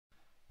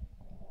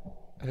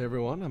Hey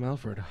everyone, I'm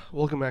Alfred.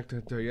 Welcome back to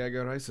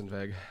Jaegar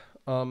Riesenweg.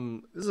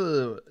 This is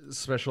a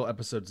special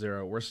episode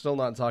 0. We're still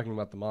not talking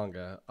about the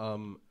manga.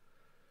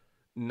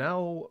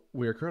 Now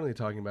we are currently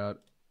talking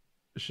about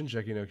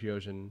Shinjeki no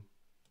Kyojin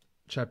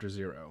Chapter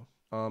 0.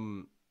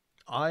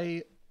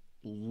 I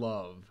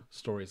love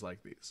stories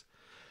like these.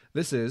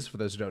 This is, for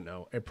those who don't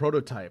know, a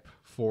prototype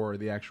for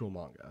the actual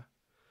manga.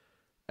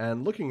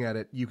 And looking at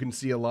it, you can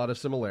see a lot of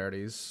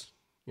similarities.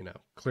 You know,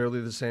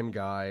 clearly the same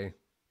guy,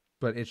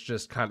 but it's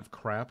just kind of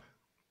crap.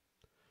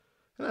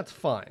 And that's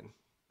fine.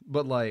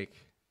 But like,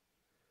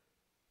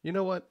 you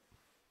know what?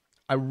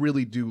 I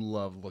really do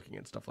love looking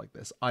at stuff like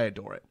this. I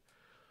adore it.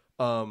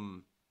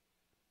 Um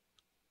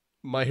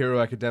My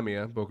Hero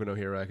Academia, Boku no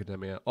Hero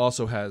Academia,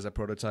 also has a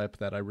prototype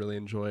that I really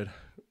enjoyed.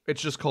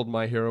 It's just called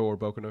My Hero or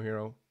Boku no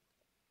Hero.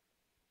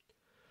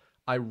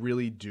 I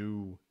really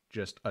do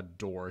just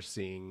adore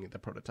seeing the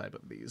prototype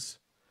of these.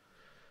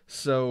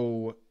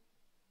 So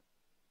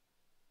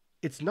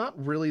it's not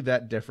really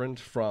that different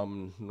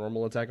from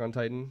normal Attack on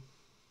Titan.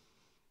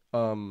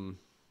 Um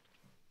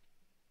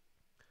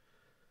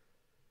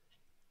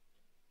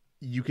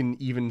you can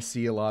even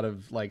see a lot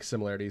of like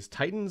similarities.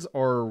 Titans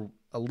are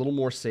a little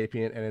more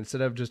sapient, and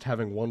instead of just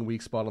having one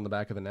weak spot on the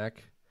back of the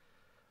neck,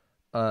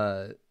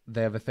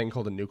 they have a thing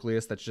called a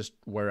nucleus that's just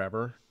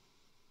wherever.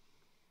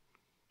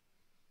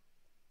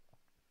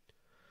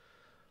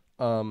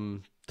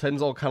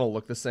 Titans all kind of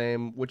look the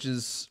same, which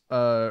is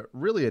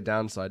really a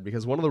downside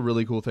because one of the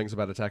really cool things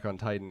about Attack on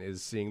Titan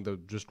is seeing the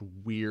just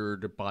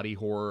weird body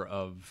horror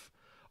of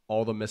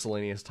all the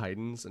miscellaneous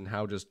Titans and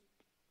how just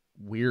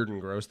weird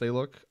and gross they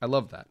look. I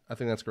love that. I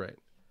think that's great.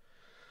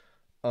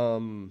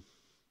 Um,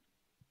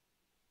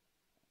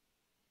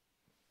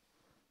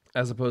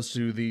 as opposed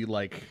to the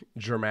like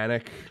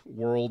Germanic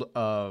world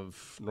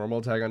of normal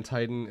Attack on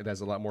Titan, it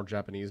has a lot more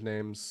Japanese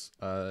names.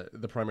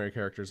 The primary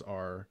characters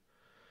are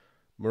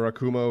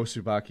Murakumo,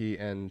 Tsubaki,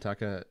 and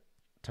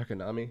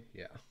Takanami.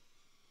 Yeah.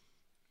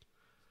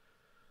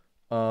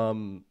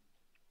 Um,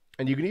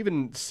 and you can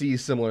even see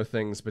similar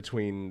things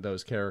between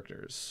those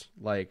characters.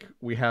 Like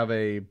we have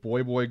a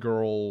boy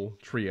girl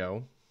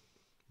trio,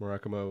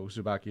 Murakumo,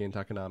 Tsubaki, and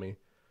Takanami.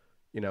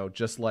 You know,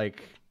 just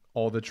like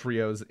all the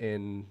trios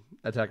in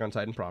Attack on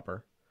Titan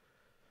proper.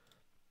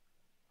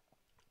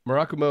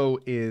 Murakumo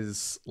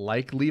is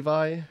like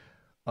Levi,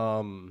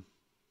 um,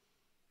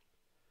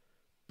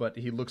 but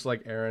he looks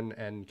like Eren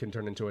and can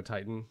turn into a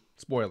Titan.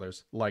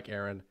 Spoilers, like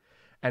Eren.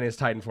 And his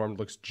Titan form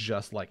looks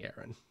just like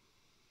Eren.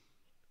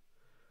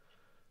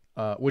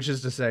 Which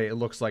is to say, it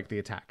looks like the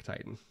Attack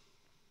Titan.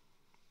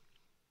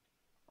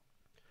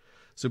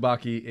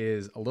 Tsubaki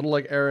is a little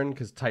like Eren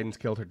because Titans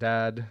killed her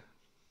dad.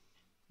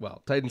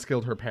 Well, Titans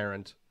killed her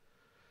parent,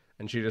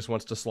 and she just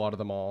wants to slaughter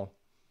them all.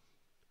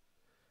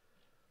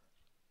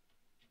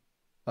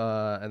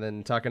 And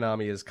then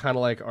Takanami is kind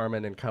of like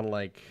Armin and kind of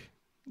like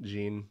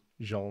Jean.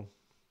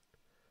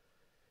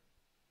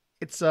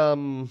 It's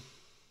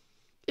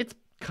it's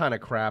kind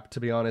of crap to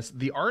be honest.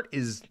 The art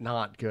is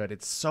not good.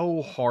 It's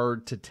so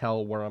hard to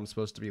tell where I'm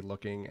supposed to be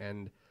looking,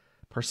 and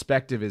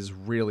perspective is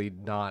really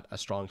not a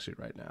strong suit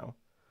right now.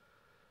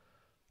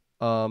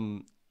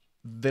 Um,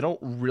 they don't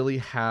really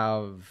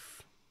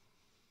have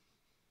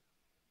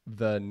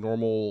the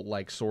normal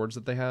like swords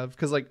that they have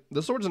because like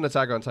the swords in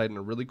Attack on Titan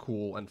are really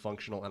cool and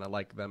functional, and I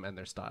like them and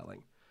their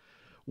styling.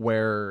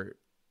 Where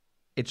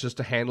it's just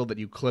a handle that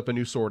you clip a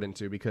new sword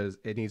into because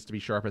it needs to be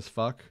sharp as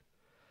fuck,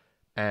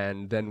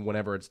 and then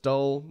whenever it's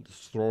dull,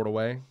 just throw it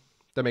away.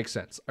 That makes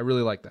sense. I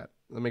really like that.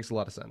 That makes a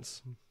lot of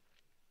sense.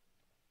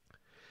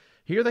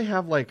 Here they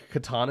have like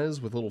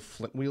katanas with little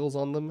flint wheels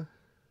on them,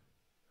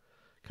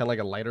 kind of like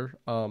a lighter,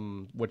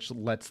 which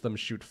lets them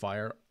shoot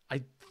fire.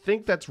 I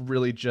think that's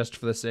really just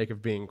for the sake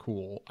of being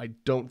cool. I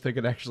don't think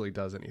it actually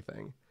does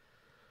anything.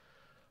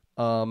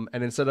 And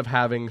instead of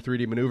having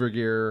 3D maneuver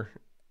gear,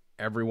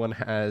 everyone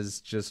has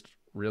just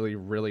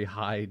really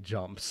high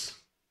jumps.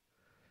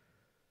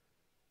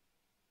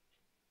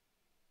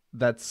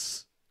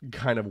 That's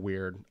kind of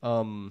weird.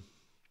 I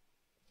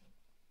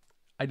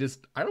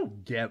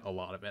don't get a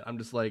lot of it. I'm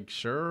just like,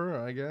 sure,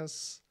 I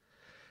guess.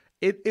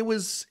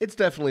 It's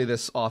definitely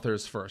this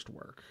author's first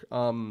work.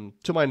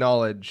 To my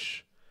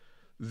knowledge,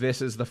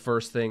 this is the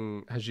first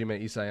thing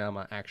Hajime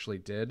Isayama actually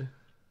did.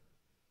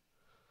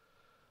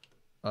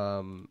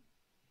 Um,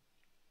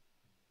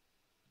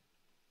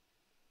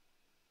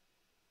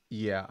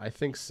 yeah, I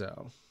think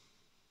so.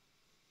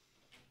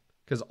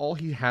 Because all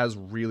he has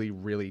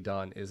really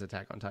done is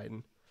Attack on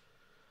Titan.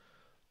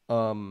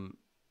 Um,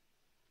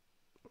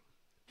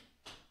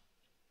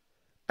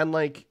 and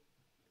like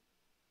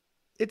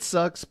it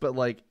sucks, but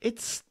like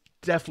it's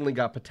definitely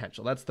got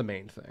potential. That's the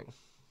main thing.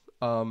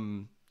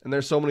 And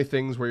there's so many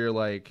things where you're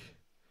like,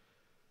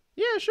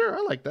 yeah, sure,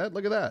 I like that.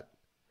 Look at that.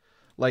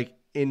 Like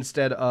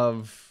instead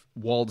of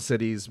walled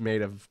cities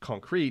made of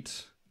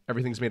concrete,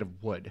 everything's made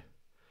of wood,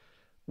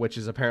 which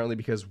is apparently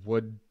because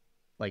wood,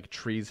 like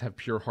trees, have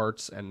pure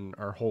hearts and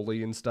are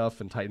holy and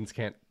stuff, and Titans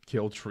can't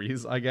kill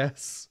trees, I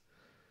guess.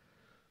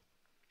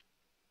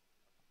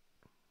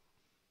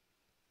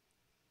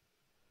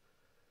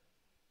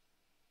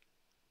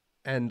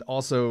 And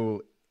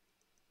also,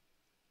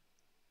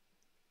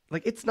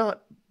 like, it's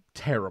not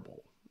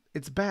terrible.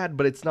 It's bad,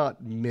 but it's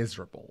not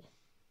miserable.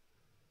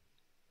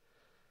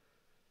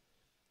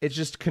 It's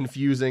just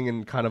confusing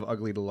and kind of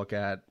ugly to look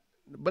at,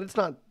 but it's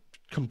not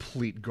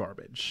complete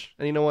garbage.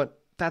 And you know what?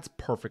 That's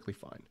perfectly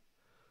fine.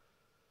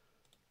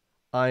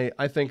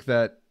 I think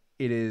that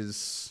it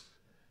is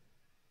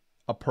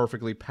a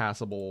perfectly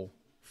passable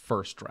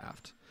first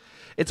draft.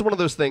 It's one of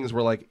those things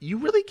where like you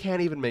really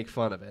can't even make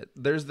fun of it.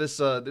 There's this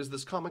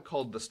comic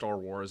called The Star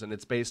Wars, and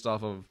it's based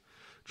off of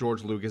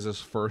George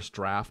Lucas's first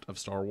draft of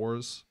Star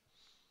Wars,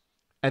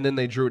 and then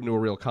they drew it into a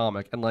real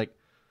comic. And like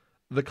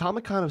the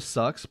comic kind of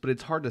sucks, but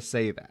it's hard to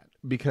say that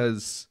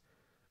because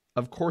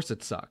of course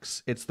it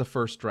sucks. It's the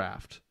first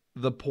draft.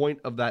 The point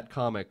of that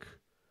comic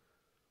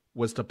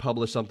was to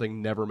publish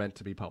something never meant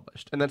to be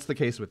published, and that's the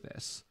case with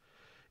this.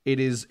 It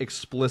is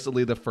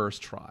explicitly the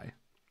first try.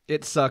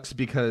 It sucks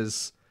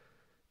because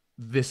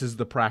this is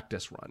the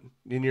practice run,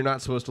 and you're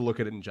not supposed to look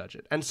at it and judge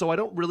it. And so I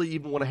don't really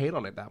even want to hate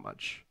on it that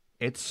much.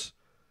 It's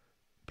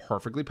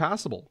perfectly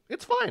passable.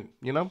 It's fine,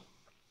 you know?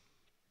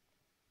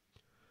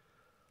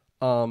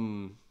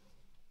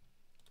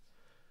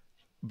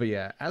 But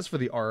yeah, as for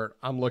the art,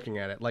 I'm looking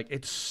at it. Like,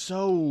 it's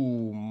so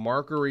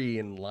markery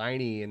and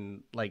liney,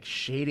 and, like,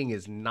 shading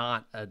is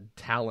not a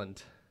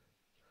talent.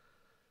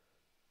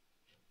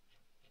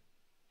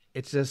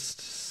 It's just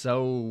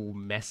so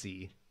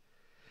messy.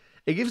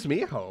 It gives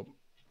me hope.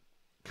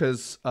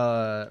 Because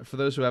for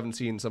those who haven't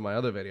seen some of my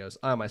other videos,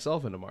 I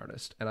myself am an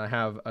artist, and I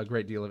have a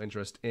great deal of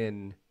interest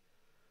in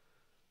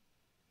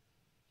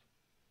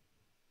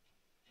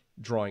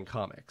drawing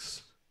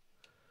comics.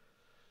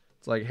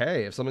 It's like,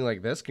 hey, if something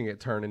like this can get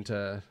turned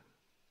into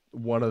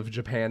one of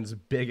Japan's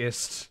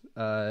biggest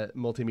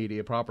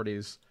multimedia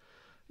properties,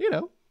 you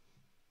know,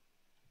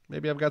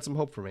 maybe I've got some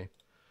hope for me.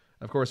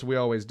 Of course, we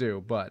always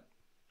do, but...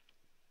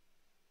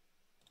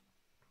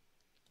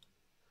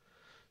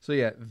 So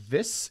yeah,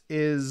 this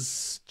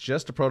is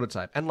just a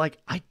prototype. And like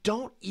I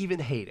don't even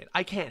hate it.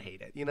 I can't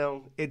hate it, you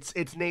know?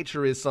 Its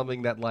nature is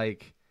something that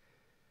like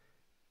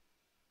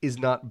is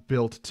not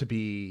built to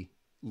be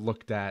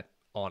looked at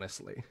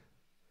honestly.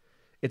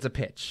 It's a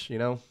pitch, you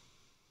know?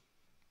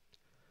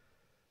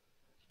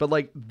 But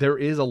like there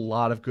is a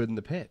lot of good in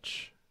the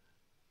pitch.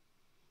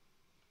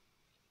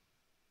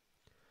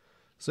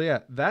 So yeah,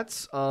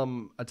 that's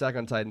Attack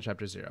on Titan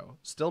Chapter 0.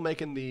 Still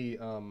making the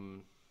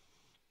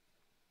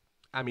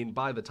I mean,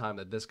 by the time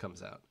that this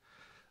comes out,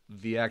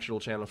 the actual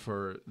channel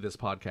for this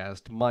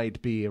podcast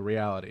might be a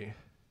reality.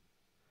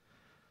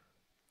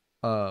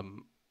 But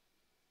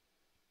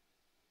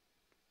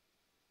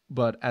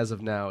as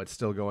of now, it's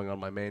still going on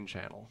my main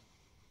channel.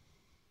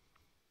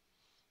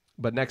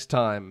 But next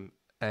time,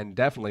 and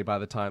definitely by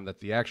the time that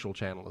the actual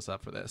channel is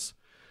up for this,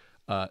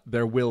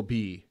 there will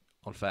be,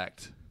 in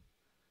fact,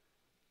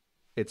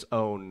 its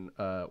own.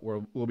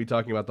 We'll be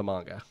talking about the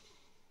manga.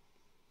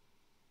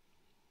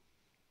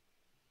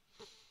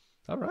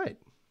 All right.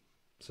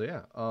 So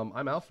yeah,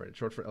 I'm Alfred,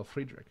 short for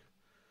Elfriedrich.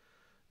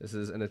 This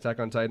is an Attack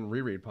on Titan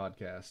reread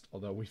podcast,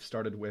 although we've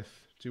started with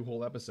 2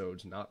 whole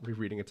episodes not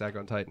rereading Attack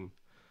on Titan.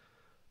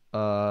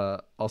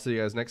 I'll see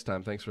you guys next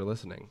time. Thanks for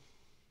listening.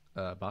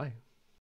 Bye.